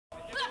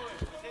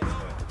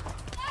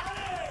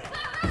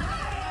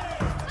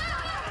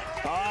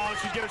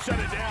she's going to shut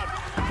it down.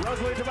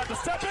 Rosalie's about to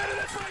step in, and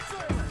it's right.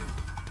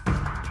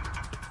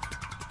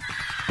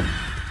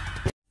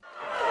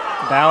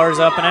 Bowers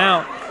up and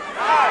out.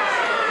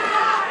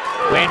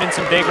 Landing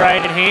some big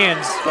right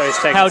hands.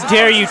 How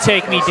dare you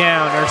take me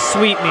down or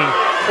sweep me?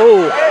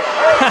 Ooh.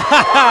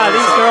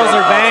 These girls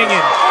are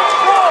banging.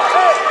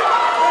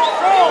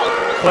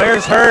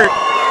 Claire's hurt.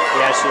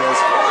 Yeah, she is.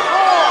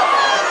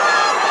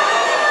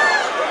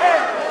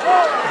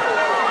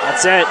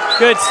 That's it.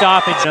 Good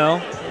stoppage,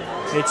 though.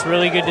 It's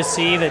really good to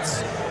see.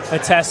 That's a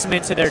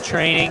testament to their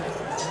training.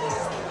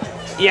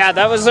 Yeah,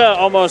 that was an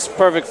almost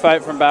perfect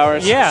fight from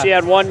Bowers. Yeah. She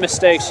had one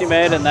mistake she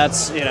made, and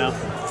that's, you know,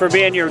 for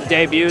being your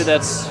debut,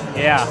 that's,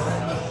 yeah.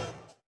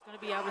 Going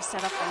to be able to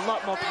set up a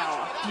lot more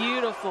power.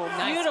 Beautiful,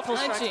 nice beautiful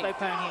strikes by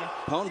Pone here.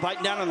 Pone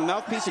biting down on the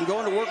mouthpiece and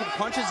going to work with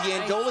punches.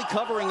 Yandoli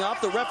covering up.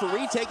 The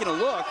referee taking a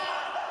look,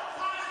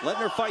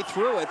 letting her fight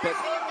through it. But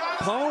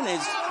Pone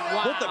has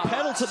put the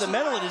pedal to the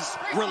metal and is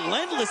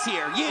relentless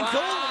here.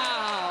 Yandoli.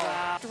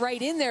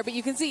 Right in there, but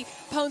you can see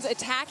Pone's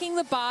attacking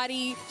the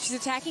body. She's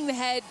attacking the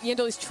head.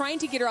 Yandoli's trying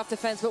to get her off the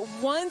fence, but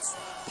once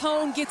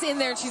Pone gets in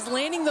there and she's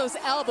landing those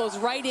elbows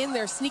right in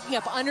there, sneaking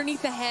up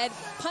underneath the head,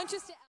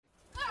 punches to...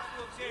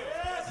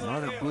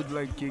 Not a good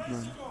leg kick,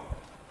 man.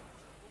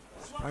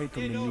 Right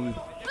on the knee.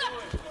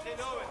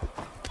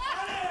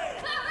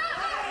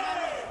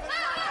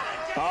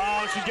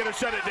 Oh, she's going to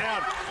shut it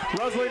down.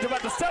 Rosalie's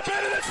about to step in,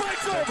 and this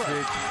fight's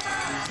over.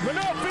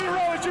 Manel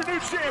Biro is your new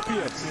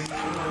champion.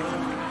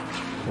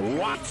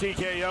 What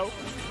TKO?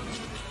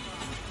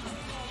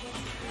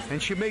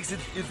 And she makes it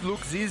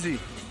looks easy.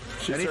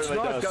 She and it's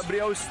not.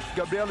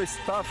 Gabrielle is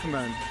tough,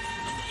 man.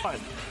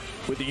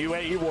 With the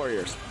UAE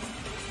Warriors.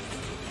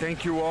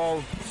 Thank you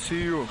all.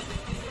 See you.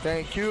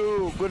 Thank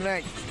you. Good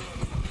night.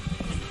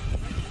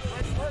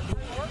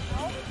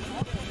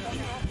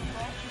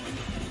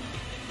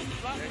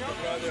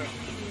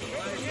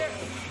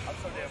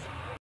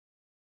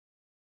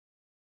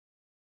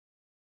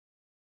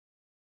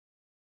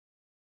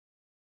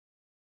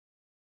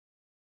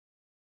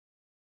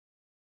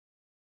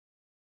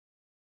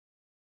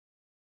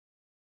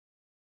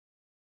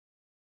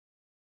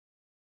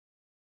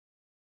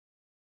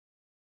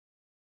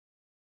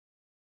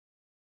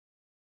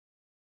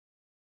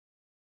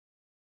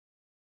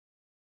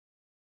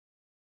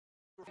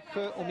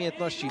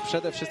 Umiejętności.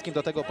 Przede wszystkim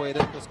do tego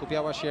pojedynku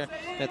skupiała się,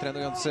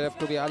 trenując w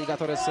klubie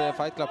Alligatores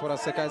Fight Club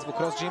oraz KSW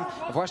Cross Gym,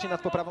 właśnie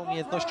nad poprawą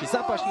umiejętności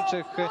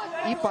zapaśniczych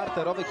i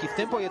parterowych, i w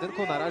tym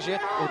pojedynku na razie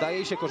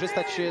udaje się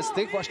korzystać z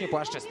tych właśnie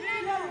płaszczyzn.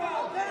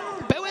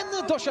 Pełen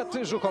dosiad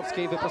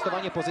Żuchowskiej,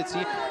 wyprostowanie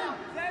pozycji.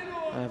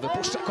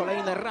 Wypuszcza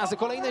kolejne razy,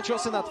 kolejne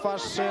ciosy na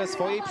twarz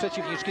swojej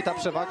przeciwniczki. Ta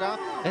przewaga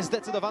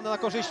zdecydowana na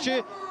korzyść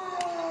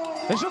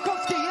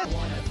Żuchowskiej.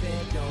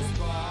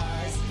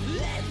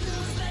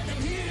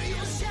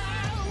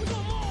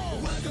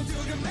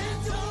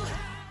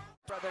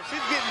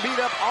 She's getting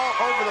beat up all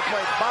over the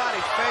place,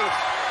 body, face.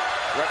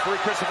 Referee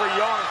Christopher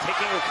Young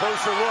taking a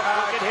closer look.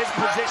 Look at his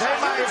position. They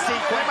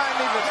might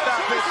need to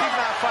stop this. She's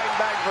not fighting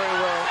back very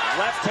well.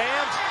 Left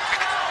hand.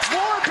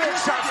 More big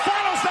shots.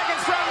 Final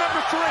seconds, round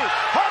number 3.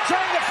 Hart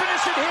trying to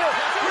finish it here.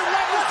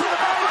 Relentless to the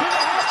body, to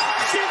the head.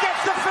 She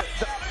gets the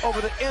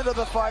over the end of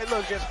the fight.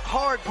 Look, just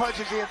hard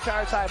punches the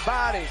entire time.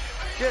 Body,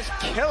 just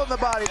killing the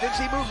body. Then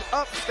she moves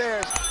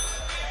upstairs.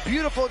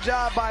 Beautiful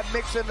job by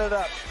mixing it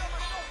up.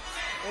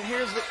 And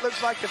here's it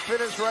looks like the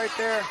finish right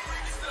there.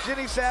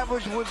 Jenny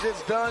Savage was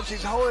just done.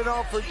 She's holding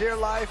on for dear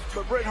life,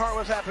 but Britt Hart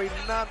was happy.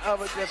 None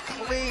of it. Just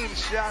clean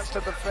shots to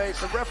the face.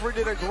 The referee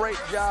did a great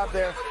job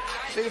there.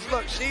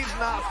 Look, she's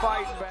not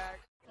fighting back.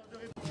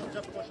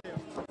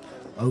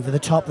 Over the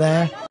top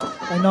there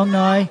by Nong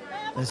Noi.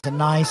 There's a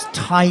nice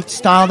tight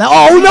style there.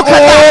 Oh, look at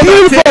that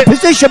beautiful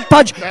position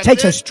punch.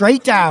 Takes her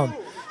straight down.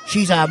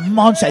 She's a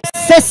monster.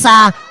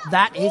 Sissa,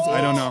 that is it.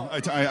 I don't know. I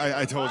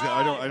told you.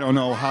 I don't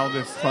know how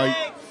this fight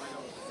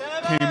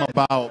came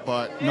about,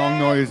 but Nong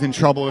Noi is in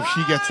trouble. If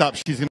she gets up,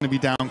 she's going to be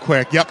down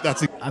quick. Yep,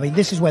 that's it. I mean,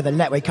 this is where the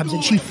Letway comes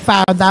in. She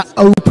found that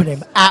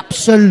opening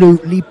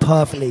absolutely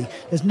perfectly.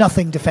 There's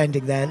nothing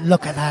defending there.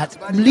 Look at that.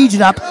 Leads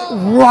it up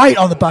right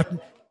on the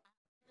button.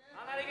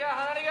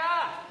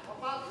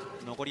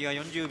 残りは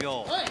40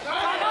秒。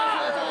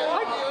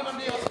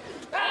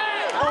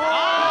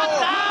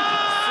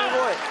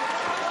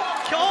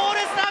強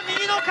烈な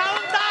右のカウン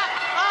タ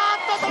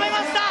ー。止めま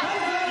した。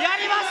や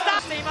りまし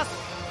た。しています。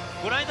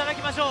ご覧いただ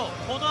きましょ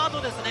う。この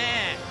後です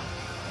ね。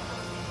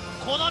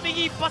この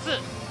右一発。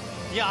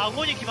いや、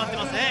顎に決まって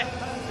ますね。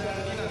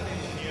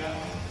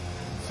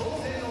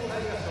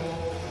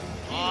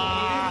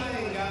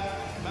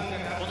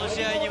この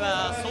試合に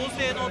は創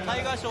生のタ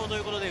イガー賞とい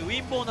うことでウ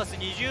ィンボーナス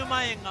20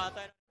万円が与え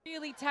られる。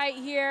Really tight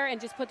here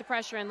and just put the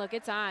pressure in. Look,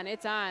 it's on.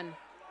 It's on.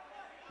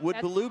 Would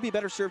Baloo be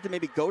better served to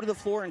maybe go to the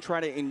floor and try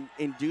to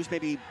induce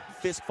maybe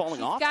fist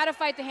falling off? She's got to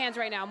fight the hands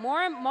right now.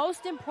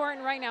 Most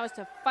important right now is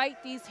to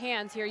fight these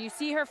hands here. You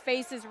see her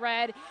face is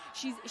red.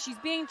 She's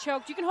being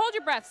choked. You can hold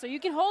your breath, so you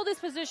can hold this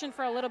position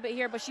for a little bit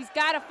here, but she's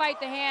got to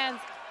fight the hands.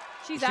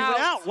 She's She out.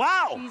 went out.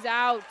 Wow. She's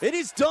out. It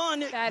is done.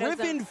 That is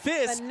Griffin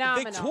Fisk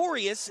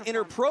victorious in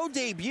her pro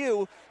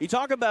debut. You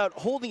talk about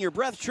holding your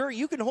breath. Sure,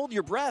 you can hold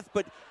your breath,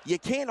 but you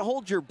can't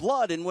hold your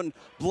blood. And when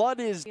blood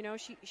is... You know,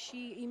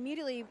 she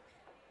immediately,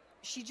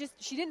 she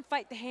didn't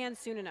fight the hand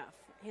soon enough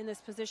in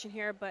this position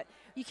here, but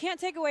you can't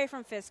take away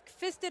from Fisk.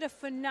 Fisk did a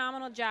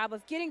phenomenal job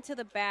of getting to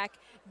the back,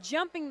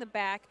 jumping the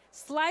back,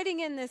 sliding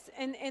in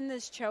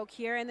this choke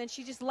here, and then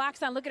she just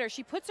locks on. Look at her.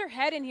 She puts her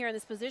head in here in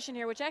this position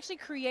here, which actually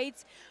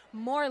creates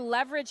more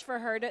leverage for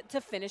her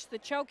to finish the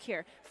choke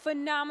here.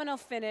 Phenomenal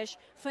finish,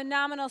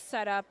 phenomenal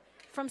setup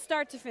from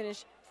start to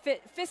finish.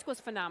 Fisk was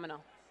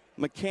phenomenal.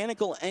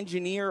 Mechanical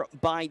engineer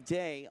by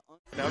day.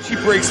 Now she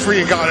breaks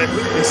free and got it.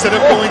 Instead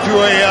of going to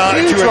a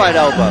huge right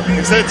elbow.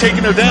 Instead of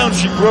taking her down,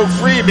 she broke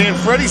free. And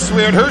Manfredi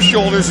squared her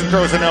shoulders and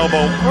throws an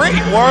elbow.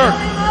 Great work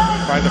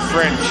by the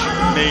French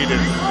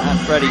maiden.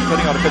 Manfredi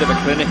putting on a bit of a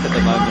clinic at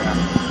the moment.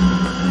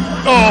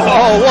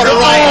 What a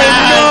right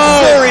hand!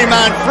 No. Sorry,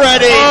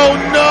 Manfredi. Oh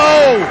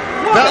no!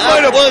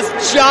 That was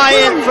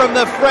giant from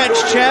the French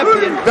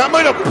champion. That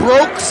might have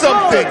broke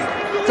something.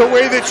 The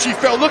way that she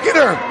fell. Look at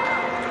her.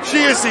 She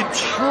is in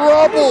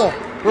trouble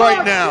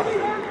right now.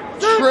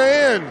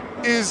 Tran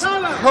is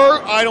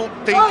hurt. I don't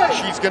think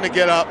she's going to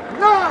get up.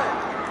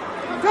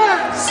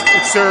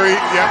 Suri,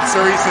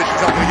 Suri said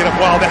she's not going to get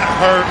up. Wow, that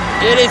hurt.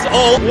 It is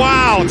all.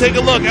 Wow, take a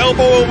look.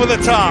 Elbow over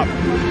the top.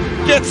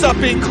 Gets up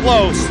in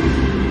close.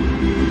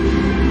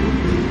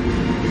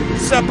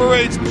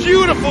 Separates.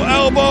 Beautiful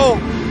elbow.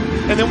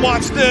 And then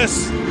watch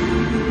this.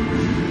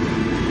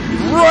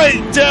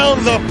 Right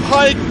down the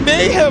pike.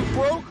 May have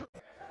broke.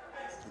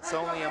 It's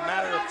only a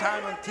matter of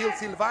time until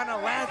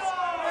Silvana lands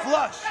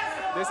flush.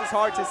 This is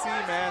hard to see,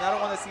 man. I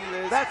don't want to see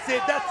this. That's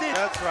it, that's it.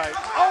 That's right.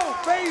 Oh,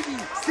 baby,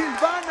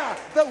 Silvana,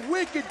 the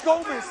Wicked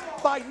Gomez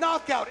by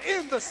knockout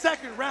in the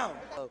second round.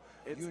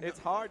 It's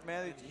hard,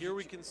 man. Here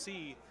we can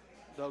see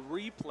the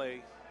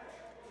replay.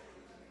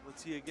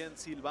 Let's see again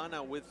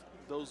Silvana with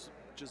those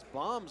just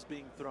bombs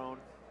being thrown.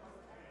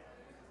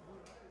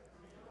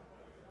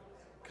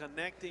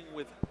 Connecting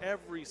with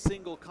every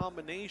single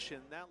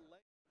combination. That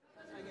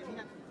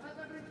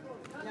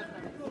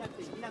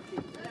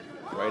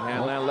right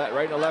hand land,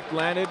 right and left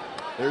landed.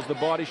 There's the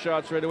body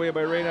shot straight away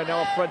by Reina.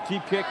 Now a front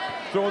teep kick,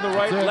 throwing the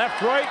right,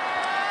 left, right.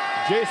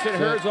 Jason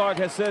Herzog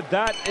has said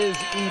that is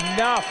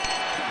enough.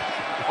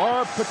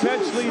 Or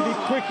potentially the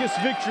quickest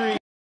victory.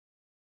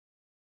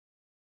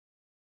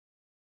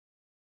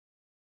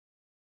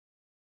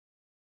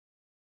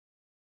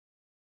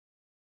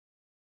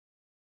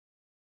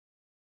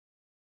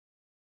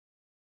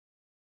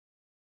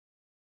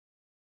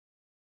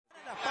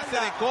 De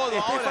codo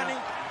Stephanie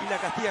y la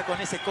castiga con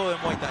ese codo de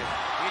Muay Thai.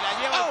 Y la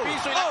lleva al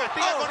piso y la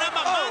castiga con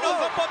ambas manos,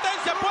 con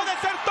potencia, puede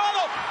ser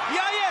todo. Y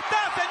ahí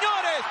está,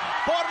 señores,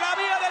 por la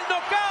vía del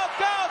knockout,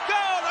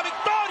 KO, la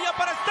victoria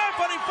para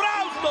Stephanie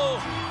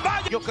Frausto.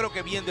 Vaya. Yo creo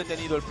que bien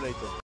detenido el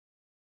pleito.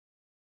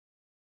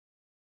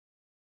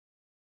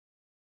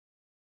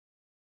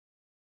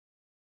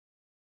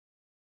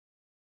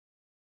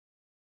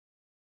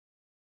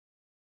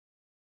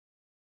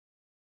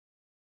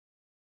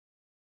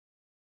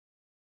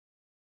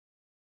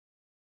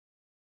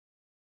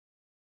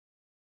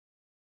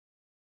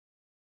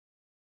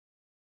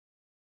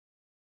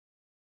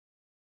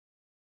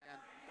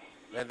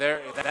 And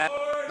there, that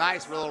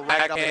nice little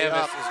right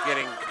canvas is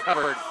getting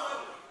covered.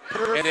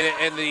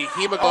 And the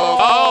hemoglobin.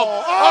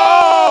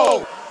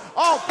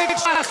 Oh, big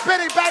shot,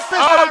 spinning back fist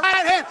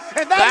right hand,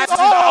 and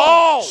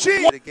that's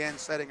she again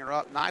setting her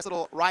up. Nice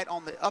little right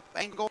on the up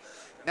angle.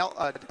 Now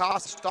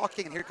DeCosta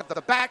stalking, and here comes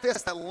the back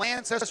fist that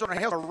lands on her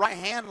heel. Right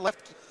hand,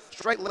 left,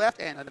 straight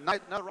left, and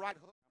another right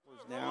hook.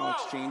 Now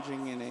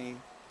exchanging in a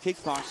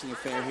kickboxing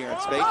affair here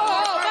at Space.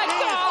 Oh my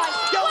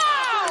gosh!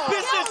 Wow!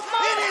 Business,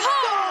 it is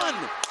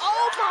done!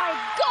 Oh my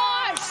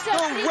gosh! The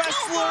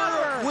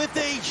wrestler with a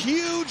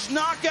huge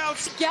knockout.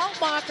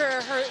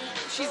 Geltmacher,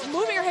 she's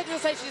moving her head to the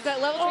side. She's at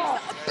that level. A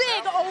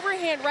big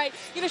overhand right.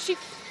 You know, she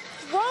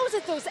throws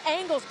at those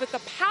angles, but the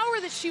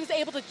power that she was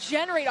able to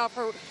generate off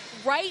her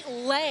right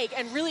leg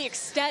and really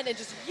extend and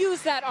just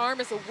use that arm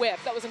as a whip,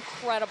 that was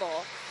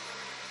incredible.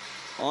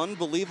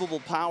 Unbelievable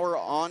power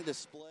on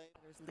display.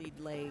 Lead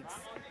legs.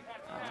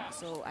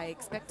 So I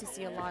expect to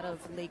see a lot of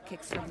leg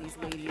kicks from these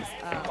ladies.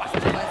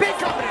 Big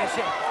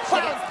combination.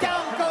 Wow,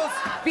 down goes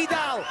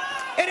Vidal.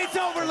 And it's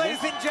over,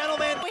 ladies and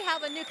gentlemen. We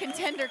have a new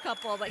contender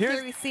couple, but Here's,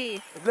 here we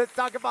see. Let's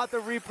talk about the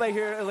replay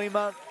here,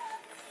 Alima.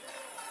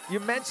 You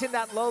mentioned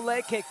that low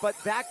leg kick, but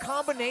that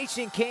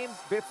combination came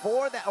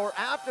before that or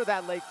after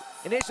that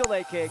initial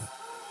leg kick.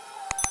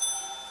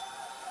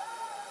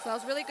 So that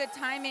was really good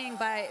timing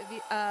by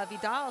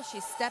Vidal.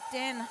 She stepped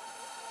in,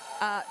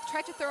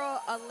 tried to throw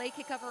a leg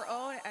kick of her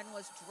own and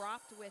was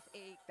dropped with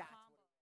a...